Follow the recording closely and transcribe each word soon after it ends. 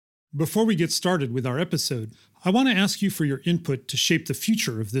Before we get started with our episode, I want to ask you for your input to shape the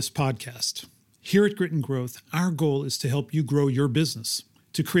future of this podcast. Here at Grit and Growth, our goal is to help you grow your business,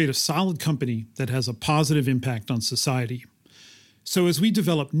 to create a solid company that has a positive impact on society. So as we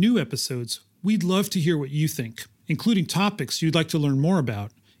develop new episodes, we'd love to hear what you think, including topics you'd like to learn more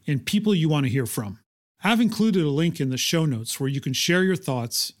about and people you want to hear from. I've included a link in the show notes where you can share your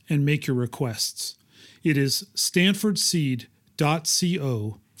thoughts and make your requests. It is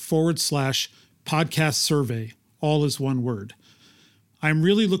stanfordseed.co/podcast survey, all is one word. I'm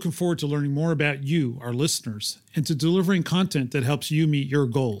really looking forward to learning more about you, our listeners, and to delivering content that helps you meet your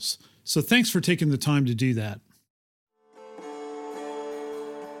goals. So thanks for taking the time to do that.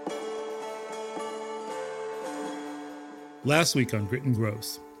 Last week on Grit and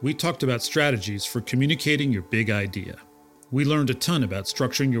Growth, we talked about strategies for communicating your big idea. We learned a ton about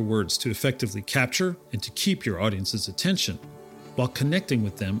structuring your words to effectively capture and to keep your audience's attention while connecting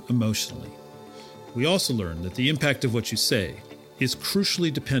with them emotionally. We also learned that the impact of what you say is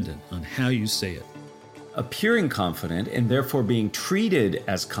crucially dependent on how you say it. Appearing confident and therefore being treated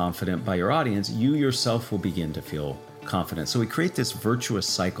as confident by your audience, you yourself will begin to feel confident. So we create this virtuous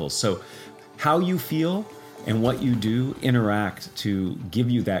cycle. So how you feel and what you do interact to give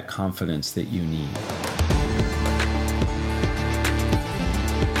you that confidence that you need.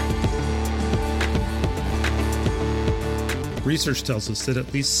 Research tells us that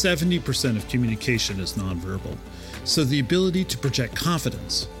at least 70% of communication is nonverbal, so the ability to project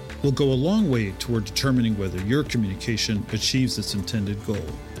confidence will go a long way toward determining whether your communication achieves its intended goal.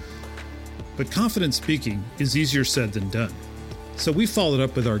 But confident speaking is easier said than done. So we followed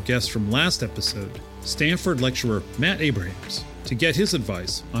up with our guest from last episode, Stanford lecturer Matt Abrahams, to get his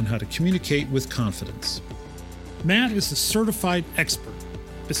advice on how to communicate with confidence. Matt is a certified expert.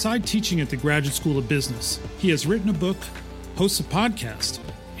 Beside teaching at the Graduate School of Business, he has written a book, hosts a podcast,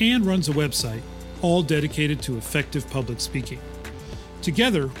 and runs a website, all dedicated to effective public speaking.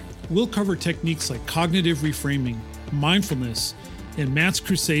 Together, we'll cover techniques like cognitive reframing, mindfulness, and Matt's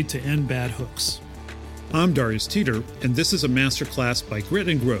crusade to end bad hooks. I'm Darius Teeter, and this is a Masterclass by Grit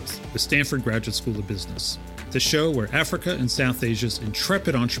and Growth, the Stanford Graduate School of Business, the show where Africa and South Asia's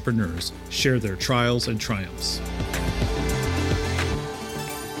intrepid entrepreneurs share their trials and triumphs.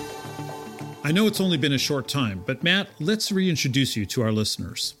 I know it's only been a short time, but Matt, let's reintroduce you to our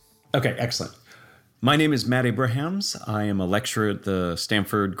listeners. Okay, excellent. My name is Matt Abrahams. I am a lecturer at the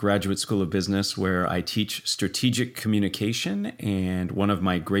Stanford Graduate School of Business, where I teach strategic communication, and one of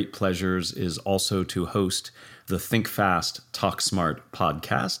my great pleasures is also to host the Think Fast, Talk Smart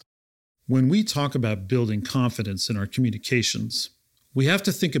podcast. When we talk about building confidence in our communications, we have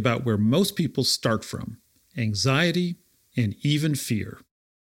to think about where most people start from: anxiety and even fear.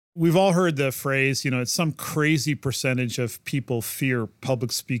 We've all heard the phrase, it's some crazy percentage of people fear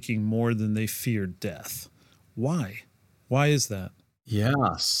public speaking more than they fear death. Why? Why is that?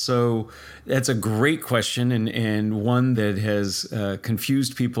 Yeah, so that's a great question and one that has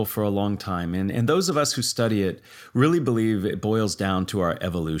confused people for a long time. And those of us who study it really believe it boils down to our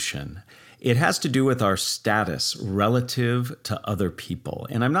evolution. It has to do with our status relative to other people.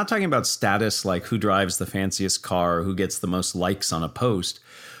 And I'm not talking about status like who drives the fanciest car, or who gets the most likes on a post.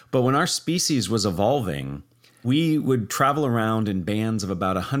 But when our species was evolving, we would travel around in bands of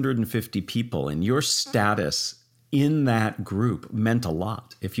about 150 people, and your status in that group meant a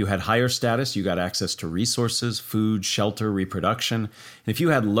lot. If you had higher status, you got access to resources, food, shelter, reproduction. And if you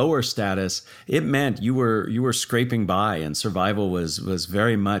had lower status, it meant you were scraping by, and survival was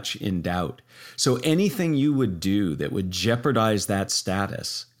very much in doubt. So anything you would do that would jeopardize that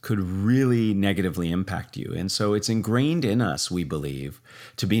status could really negatively impact you. And so it's ingrained in us, we believe,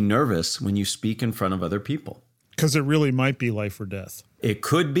 to be nervous when you speak in front of other people. Because it really might be life or death. It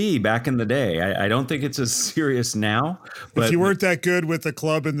could be back in the day. I don't think it's as serious now. But if you weren't that good with the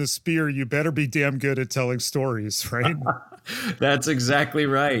club and the spear, you better be damn good at telling stories, right? That's exactly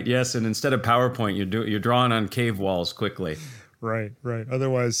right. Yes, and instead of PowerPoint, you're drawing on cave walls quickly. Right.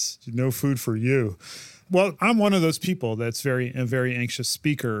 Otherwise, no food for you. Well, I'm one of those people that's a very anxious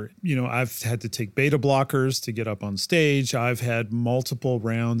speaker. I've had to take beta blockers to get up on stage. I've had multiple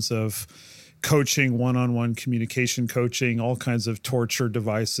rounds of coaching, one-on-one communication coaching, all kinds of torture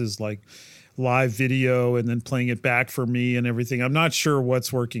devices like live video and then playing it back for me and everything. I'm not sure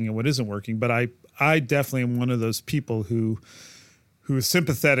what's working and what isn't working, but I definitely am one of those people who is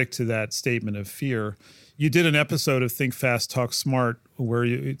sympathetic to that statement of fear. You did an episode of Think Fast, Talk Smart where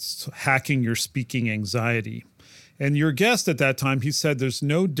it's hacking your speaking anxiety. And your guest at that time, he said there's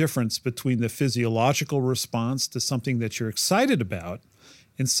no difference between the physiological response to something that you're excited about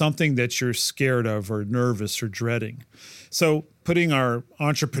and something that you're scared of or nervous or dreading. So putting our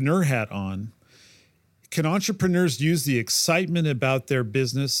entrepreneur hat on, can entrepreneurs use the excitement about their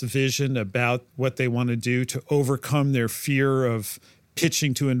business vision, about what they want to do, to overcome their fear of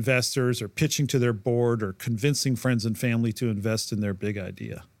pitching to investors or pitching to their board or convincing friends and family to invest in their big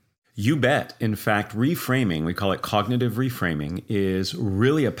idea? You bet. In fact, reframing, we call it cognitive reframing, is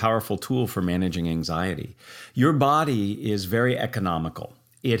really a powerful tool for managing anxiety. Your body is very economical.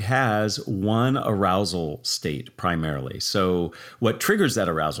 It has one arousal state primarily. So what triggers that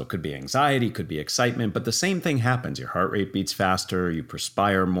arousal could be anxiety, could be excitement, but the same thing happens. Your heart rate beats faster, you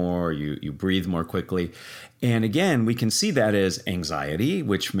perspire more, you breathe more quickly. And again, we can see that as anxiety,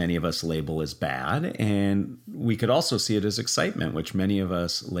 which many of us label as bad. And we could also see it as excitement, which many of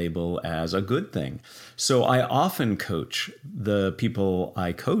us label as a good thing. So I often coach the people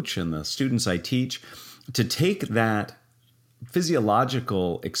I coach and the students I teach to take that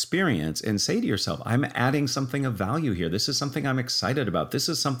physiological experience and say to yourself, I'm adding something of value here. This is something I'm excited about. This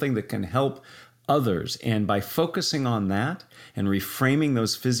is something that can help others. And by focusing on that and reframing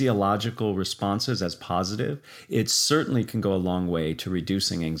those physiological responses as positive, it certainly can go a long way to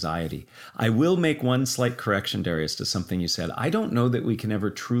reducing anxiety. I will make one slight correction, Darius, to something you said. I don't know that we can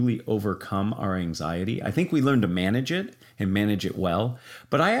ever truly overcome our anxiety. I think we learn to manage it and manage it well.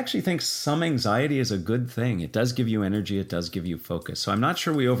 But I actually think some anxiety is a good thing. It does give you energy. It does give you focus. So I'm not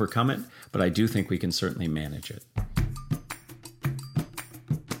sure we overcome it, but I do think we can certainly manage it.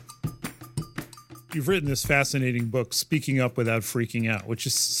 You've written this fascinating book, Speaking Up Without Freaking Out, which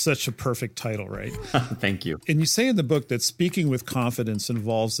is such a perfect title, right? Thank you. And you say in the book that speaking with confidence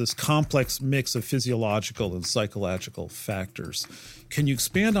involves this complex mix of physiological and psychological factors. Can you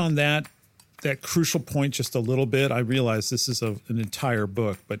expand on that crucial point just a little bit? I realize this is an entire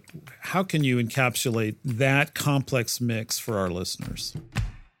book, but how can you encapsulate that complex mix for our listeners?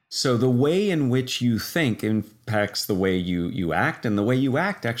 So the way in which you think impacts the way you act, and the way you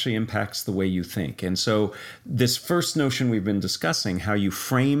act actually impacts the way you think. And so this first notion we've been discussing, how you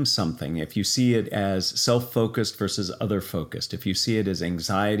frame something, if you see it as self-focused versus other-focused, if you see it as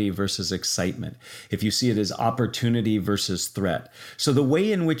anxiety versus excitement, if you see it as opportunity versus threat. So the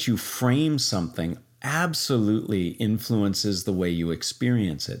way in which you frame something absolutely influences the way you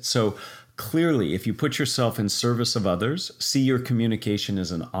experience it. So clearly, if you put yourself in service of others, see your communication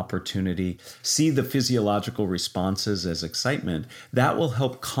as an opportunity, see the physiological responses as excitement, that will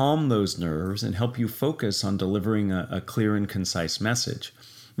help calm those nerves and help you focus on delivering a clear and concise message.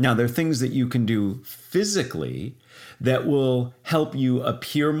 Now, there are things that you can do physically that will help you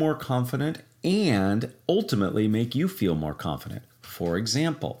appear more confident and ultimately make you feel more confident. For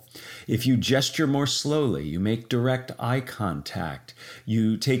example, if you gesture more slowly, you make direct eye contact,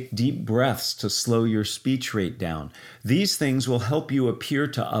 you take deep breaths to slow your speech rate down, these things will help you appear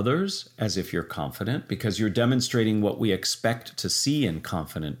to others as if you're confident because you're demonstrating what we expect to see in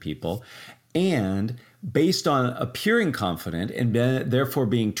confident people. And based on appearing confident and therefore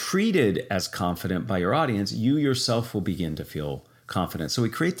being treated as confident by your audience, you yourself will begin to feel confident. So we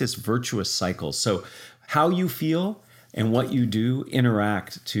create this virtuous cycle. So how you feel and what you do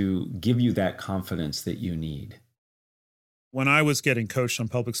interact to give you that confidence that you need. When I was getting coached on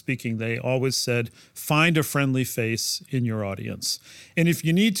public speaking, they always said, find a friendly face in your audience. And if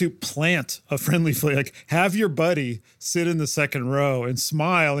you need to plant a friendly face, like have your buddy sit in the second row and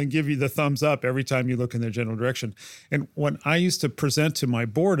smile and give you the thumbs up every time you look in their general direction. And when I used to present to my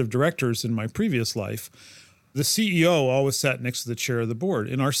board of directors in my previous life, the CEO always sat next to the chair of the board.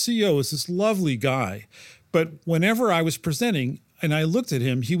 And our CEO is this lovely guy. But whenever I was presenting and I looked at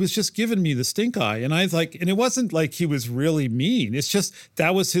him, he was just giving me the stink eye. And I was like, and it wasn't like he was really mean. It's just,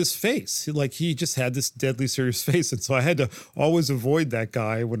 that was his face. Like he just had this deadly serious face. And so I had to always avoid that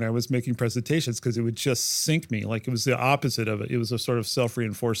guy when I was making presentations because it would just sink me. Like it was the opposite of it. It was a sort of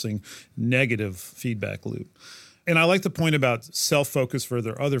self-reinforcing negative feedback loop. And I like the point about self-focus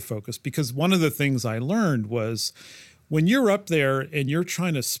versus other focus, because one of the things I learned was when you're up there and you're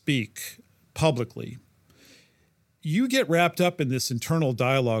trying to speak publicly, you get wrapped up in this internal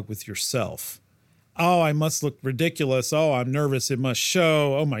dialogue with yourself. Oh, I must look ridiculous. Oh, I'm nervous. It must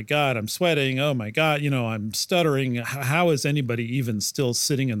show. Oh my God, I'm sweating. Oh my God, I'm stuttering. How is anybody even still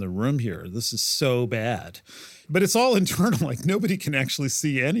sitting in the room here? This is so bad. But it's all internal. Like nobody can actually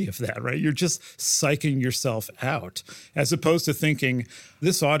see any of that, right? You're just psyching yourself out, as opposed to thinking,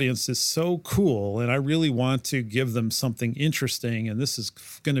 this audience is so cool and I really want to give them something interesting and this is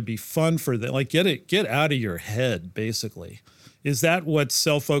going to be fun for them. Like get out of your head, basically. Is that what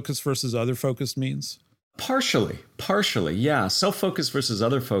self-focus versus other focus means? Partially, yeah. Self-focus versus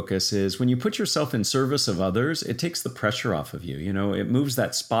other focus is when you put yourself in service of others, it takes the pressure off of you. You know, it moves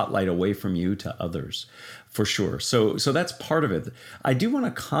that spotlight away from you to others, for sure. So that's part of it. I do want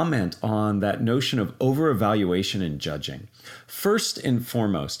to comment on that notion of over-evaluation and judging. First and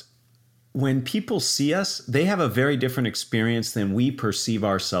foremost, when people see us, they have a very different experience than we perceive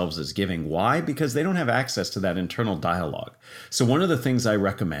ourselves as giving. Why? Because they don't have access to that internal dialogue. So one of the things I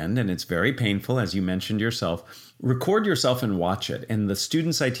recommend, and it's very painful, as you mentioned yourself, record yourself and watch it. And the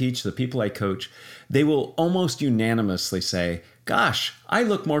students I teach, the people I coach, they will almost unanimously say, gosh, I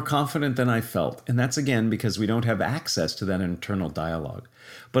look more confident than I felt. And that's again because we don't have access to that internal dialogue.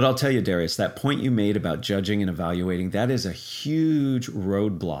 But I'll tell you, Darius, that point you made about judging and evaluating, that is a huge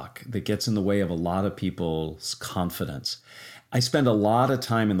roadblock that gets in the way of a lot of people's confidence. I spend a lot of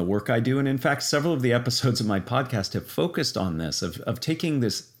time in the work I do. And in fact, several of the episodes of my podcast have focused on this, of taking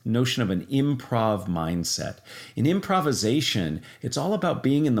this notion of an improv mindset. In improvisation, it's all about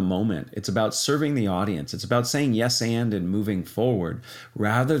being in the moment. It's about serving the audience. It's about saying yes and moving forward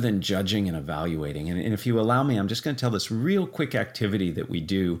rather than judging and evaluating. And if you allow me, I'm just going to tell this real quick activity that we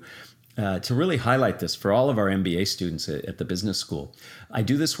do to really highlight this for all of our MBA students at the business school. I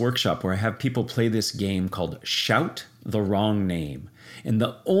do this workshop where I have people play this game called Shout the Wrong Name. And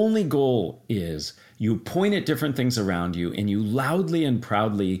the only goal is you point at different things around you and you loudly and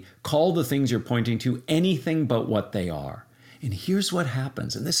proudly call the things you're pointing to anything but what they are. And here's what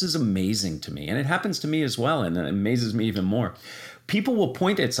happens. And this is amazing to me. And it happens to me as well. And it amazes me even more. People will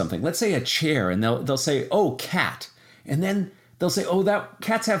point at something, let's say a chair, and they'll say, oh, cat. And then they'll say, oh, that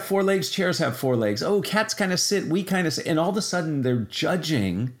cats have 4 legs, chairs have 4 legs. Oh, cats kind of sit, we kind of sit. And all of a sudden they're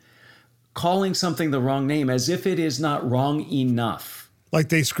judging, calling something the wrong name as if it is not wrong enough. Like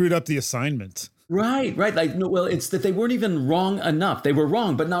they screwed up the assignment. Right. Like, no, well, it's that they weren't even wrong enough. They were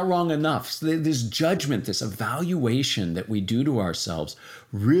wrong, but not wrong enough. So this judgment, this evaluation that we do to ourselves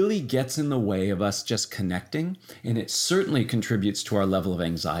really gets in the way of us just connecting. And it certainly contributes to our level of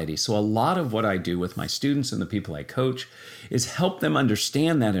anxiety. So a lot of what I do with my students and the people I coach is help them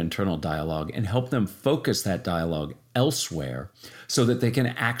understand that internal dialogue and help them focus that dialogue elsewhere so that they can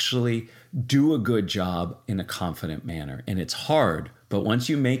actually do a good job in a confident manner. And it's hard, but once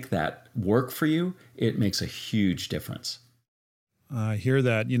you make that work for you, it makes a huge difference. I hear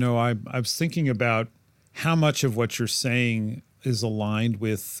that. You know, I was thinking about how much of what you're saying is aligned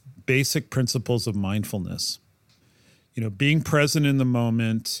with basic principles of mindfulness. You know, being present in the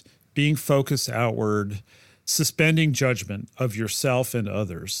moment, being focused outward, suspending judgment of yourself and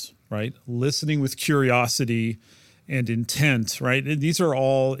others, right? Listening with curiosity and intent, right? And these are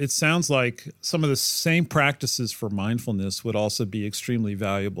all, it sounds like some of the same practices for mindfulness would also be extremely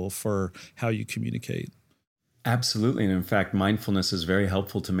valuable for how you communicate. Absolutely. And in fact, mindfulness is very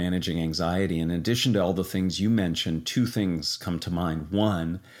helpful to managing anxiety. In addition to all the things you mentioned, 2 things come to mind.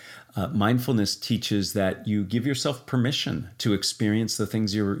 One, mindfulness teaches that you give yourself permission to experience the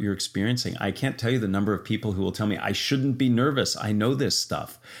things you're experiencing. I can't tell you the number of people who will tell me, I shouldn't be nervous. I know this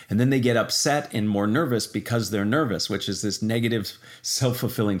stuff. And then they get upset and more nervous because they're nervous, which is this negative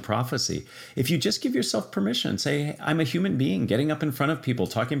self-fulfilling prophecy. If you just give yourself permission, say, hey, I'm a human being getting up in front of people,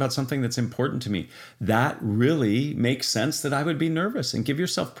 talking about something that's important to me, that really makes sense that I would be nervous, and give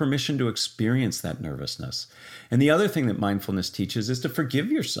yourself permission to experience that nervousness. And the other thing that mindfulness teaches is to forgive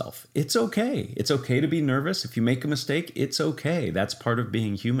yourself. It's okay. It's okay to be nervous. If you make a mistake, it's okay. That's part of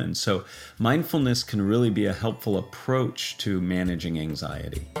being human. So mindfulness can really be a helpful approach to managing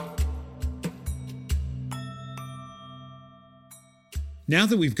anxiety. Now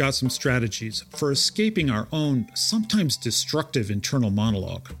that we've got some strategies for escaping our own sometimes destructive internal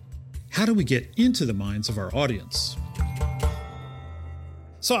monologue, how do we get into the minds of our audience?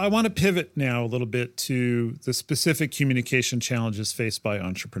 So I want to pivot now a little bit to the specific communication challenges faced by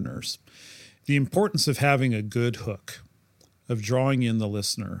entrepreneurs. The importance of having a good hook, of drawing in the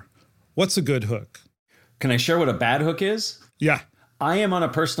listener. What's a good hook? Can I share what a bad hook is? Yeah. I am on a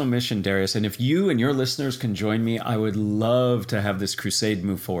personal mission, Darius, and if you and your listeners can join me, I would love to have this crusade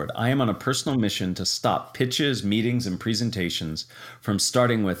move forward. I am on a personal mission to stop pitches, meetings, and presentations from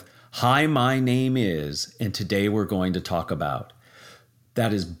starting with, hi, my name is, and today we're going to talk about.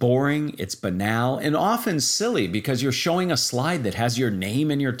 That is boring, it's banal, and often silly because you're showing a slide that has your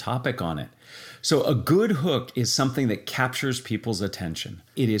name and your topic on it. So a good hook is something that captures people's attention.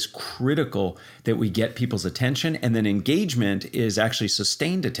 It is critical that we get people's attention, and then engagement is actually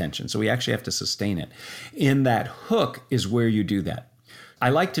sustained attention. So we actually have to sustain it. And that hook is where you do that. I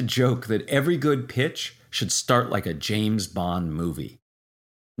like to joke that every good pitch should start like a James Bond movie.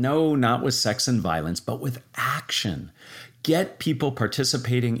 No, not with sex and violence, but with action. Get people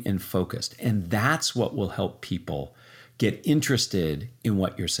participating and focused. And that's what will help people get interested in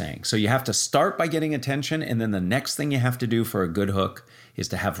what you're saying. So you have to start by getting attention. And then the next thing you have to do for a good hook is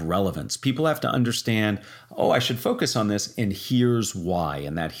to have relevance. People have to understand, oh, I should focus on this. And here's why.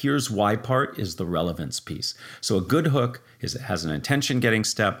 And that here's why part is the relevance piece. So a good hook has an attention getting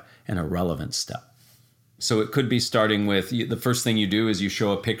step and a relevance step. So it could be starting with the first thing you do is you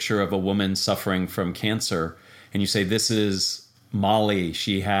show a picture of a woman suffering from cancer and you say, this is Molly.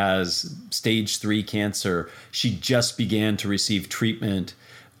 She has stage 3 cancer. She just began to receive treatment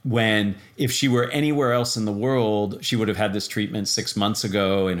when if she were anywhere else in the world, she would have had this treatment 6 months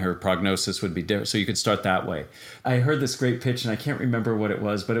ago and her prognosis would be different. So you could start that way. I heard this great pitch and I can't remember what it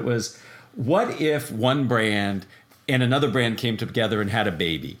was, but it was, what if one brand and another brand came together and had a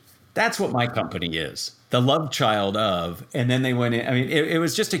baby? That's what my company is, the love child of. And then they went in. I mean, it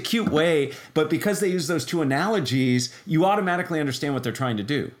was just a cute way. But because they use those two analogies, you automatically understand what they're trying to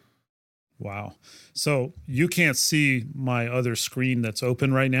do. Wow. So you can't see my other screen that's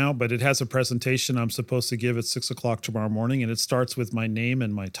open right now, but it has a presentation I'm supposed to give at 6 o'clock tomorrow morning, and it starts with my name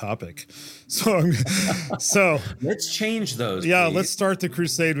and my topic. So let's change those. Yeah, please. Let's start the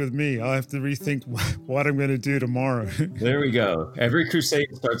crusade with me. I'll have to rethink what I'm going to do tomorrow. There we go. Every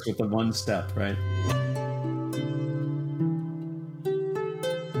crusade starts with the one step, right?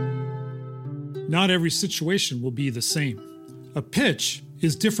 Not every situation will be the same. A pitch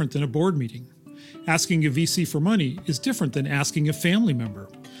is different than a board meeting. Asking a VC for money is different than asking a family member.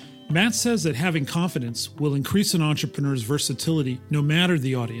 Matt says that having confidence will increase an entrepreneur's versatility no matter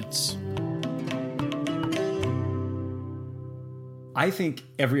the audience. I think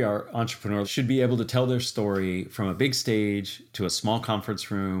every entrepreneur should be able to tell their story from a big stage to a small conference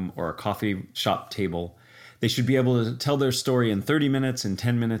room or a coffee shop table. They should be able to tell their story in 30 minutes, in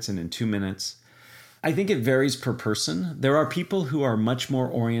 10 minutes, and in 2 minutes. I think it varies per person. There are people who are much more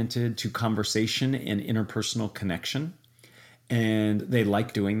oriented to conversation and interpersonal connection, and they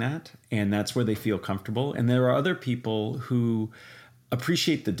like doing that, and that's where they feel comfortable. And there are other people who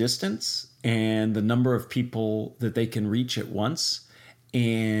appreciate the distance and the number of people that they can reach at once,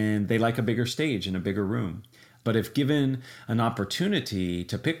 and they like a bigger stage and a bigger room. But if given an opportunity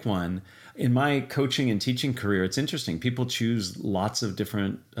to pick one, in my coaching and teaching career, it's interesting. People choose lots of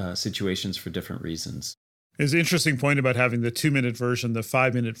different situations for different reasons. There's an interesting point about having the 2-minute version, the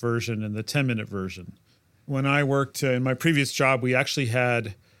 5-minute version, and the 10-minute version. When I worked in my previous job, we actually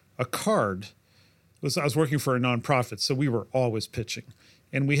had a card. I was working for a nonprofit, so we were always pitching.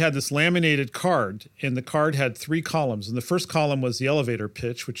 And we had this laminated card, and the card had 3 columns. And the first column was the elevator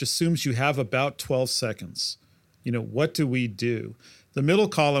pitch, which assumes you have about 12 seconds. What do we do? The middle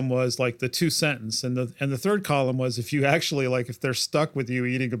column was like the 2-sentence, and the third column was if you actually if they're stuck with you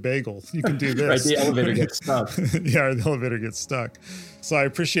eating a bagel, you can do this. Right, the elevator gets stuck. Yeah, the elevator gets stuck. So I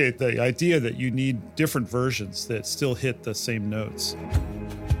appreciate the idea that you need different versions that still hit the same notes.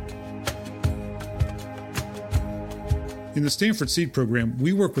 In the Stanford Seed Program,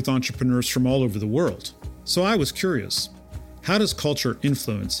 we work with entrepreneurs from all over the world. So I was curious, how does culture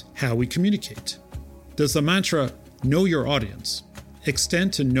influence how we communicate? Does the mantra, know your audience,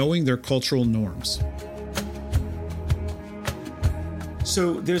 extend to knowing their cultural norms?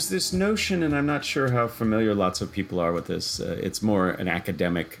 So there's this notion, and I'm not sure how familiar lots of people are with this. It's more an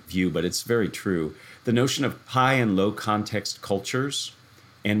academic view, but it's very true. The notion of high and low context cultures,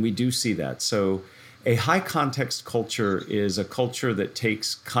 and we do see that. So a high context culture is a culture that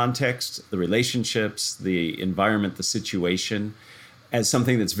takes context, the relationships, the environment, the situation, as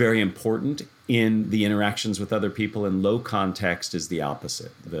something that's very important in the interactions with other people, and low context is the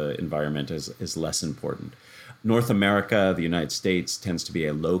opposite. The environment is less important. North America, the United States, tends to be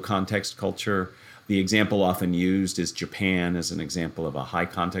a low context culture. The example often used is Japan as an example of a high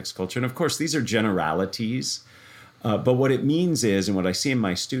context culture. And of course, these are generalities. But what it means is, and what I see in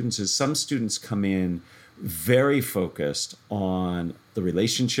my students is some students come in very focused on the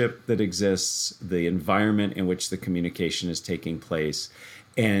relationship that exists, the environment in which the communication is taking place,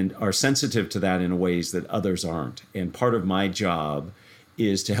 and are sensitive to that in ways that others aren't. And part of my job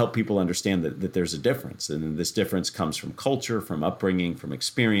is to help people understand that there's a difference. And this difference comes from culture, from upbringing, from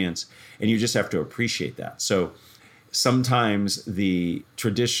experience, and you just have to appreciate that. So sometimes the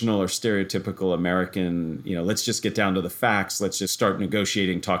traditional or stereotypical American, let's just get down to the facts, let's just start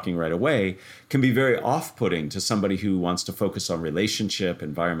negotiating, talking right away, can be very off-putting to somebody who wants to focus on relationship,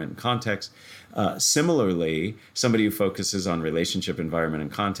 environment, and context. Similarly, somebody who focuses on relationship, environment,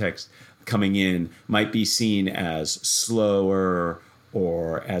 and context coming in might be seen as slower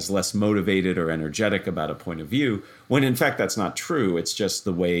or as less motivated or energetic about a point of view, when in fact that's not true. It's just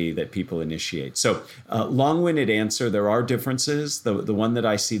the way that people initiate. So long-winded answer, there are differences. The one that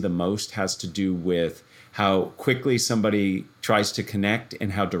I see the most has to do with how quickly somebody tries to connect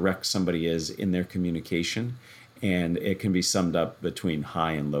and how direct somebody is in their communication. And it can be summed up between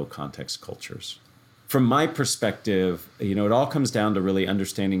high and low context cultures. From my perspective, it all comes down to really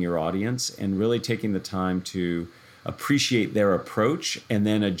understanding your audience and really taking the time to appreciate their approach and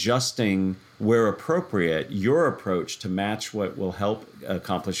then adjusting where appropriate, your approach to match what will help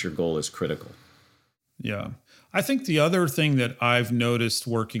accomplish your goal is critical. Yeah. I think the other thing that I've noticed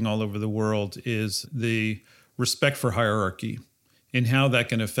working all over the world is the respect for hierarchy and how that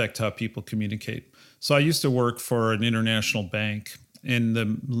can affect how people communicate. So I used to work for an international bank, and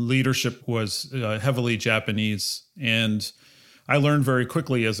the leadership was heavily Japanese. And I learned very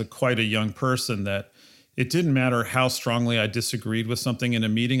quickly as quite a young person that it didn't matter how strongly I disagreed with something in a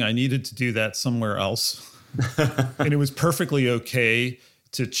meeting. I needed to do that somewhere else. And it was perfectly okay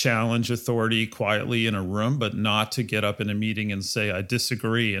to challenge authority quietly in a room, but not to get up in a meeting and say, I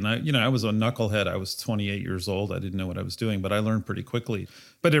disagree. And I was a knucklehead. I was 28 years old. I didn't know what I was doing, but I learned pretty quickly.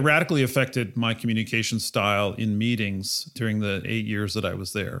 But it radically affected my communication style in meetings during the 8 years that I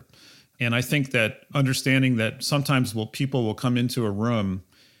was there. And I think that understanding that sometimes people will come into a room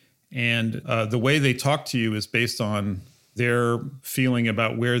and the way they talk to you is based on their feeling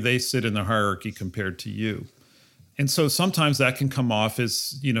about where they sit in the hierarchy compared to you. And so sometimes that can come off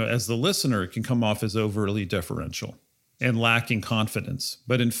as, as the listener, it can come off as overly deferential and lacking confidence.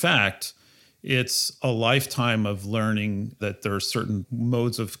 But in fact, it's a lifetime of learning that there are certain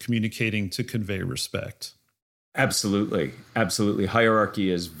modes of communicating to convey respect. Absolutely. Absolutely. Hierarchy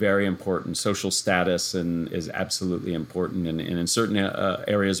is very important. Social status is absolutely important. And in certain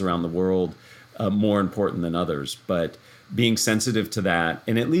areas around the world, more important than others. But being sensitive to that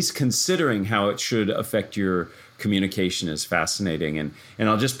and at least considering how it should affect your communication is fascinating. And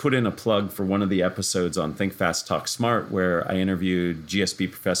I'll just put in a plug for one of the episodes on Think Fast, Talk Smart, where I interviewed GSB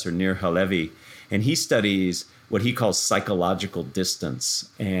professor Nir Halevi, and he studies what he calls psychological distance.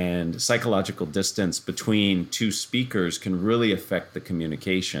 And psychological distance between two speakers can really affect the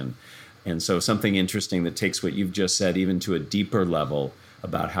communication. And so something interesting that takes what you've just said even to a deeper level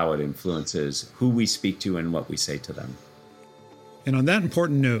about how it influences who we speak to and what we say to them. And on that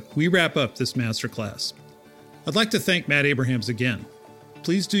important note, we wrap up this masterclass. I'd like to thank Matt Abrahams again.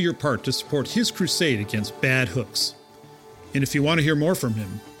 Please do your part to support his crusade against bad hooks. And if you want to hear more from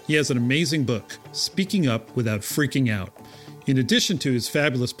him, he has an amazing book, Speaking Up Without Freaking Out, in addition to his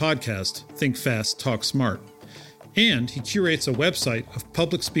fabulous podcast, Think Fast, Talk Smart. And he curates a website of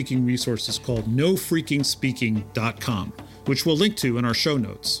public speaking resources called nofreakingspeaking.com, which we'll link to in our show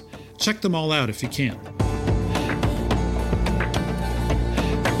notes. Check them all out if you can.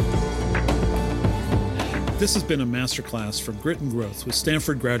 This has been a masterclass from Grit and Growth with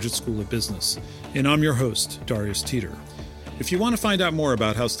Stanford Graduate School of Business, and I'm your host, Darius Teeter. If you want to find out more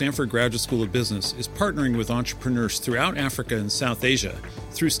about how Stanford Graduate School of Business is partnering with entrepreneurs throughout Africa and South Asia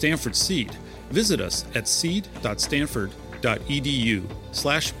through Stanford Seed, visit us at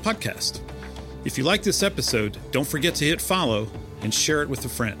seed.stanford.edu/podcast. If you like this episode, don't forget to hit follow and share it with a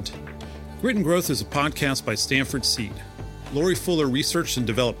friend. Grit and Growth is a podcast by Stanford Seed. Lori Fuller researched and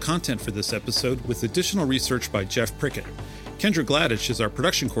developed content for this episode with additional research by Jeff Prickett. Kendra Gladich is our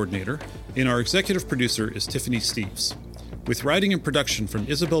production coordinator, and our executive producer is Tiffany Steeves. With writing and production from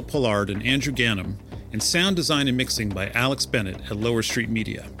Isabel Pollard and Andrew Gannum, and sound design and mixing by Alex Bennett at Lower Street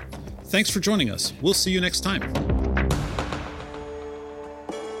Media. Thanks for joining us. We'll see you next time.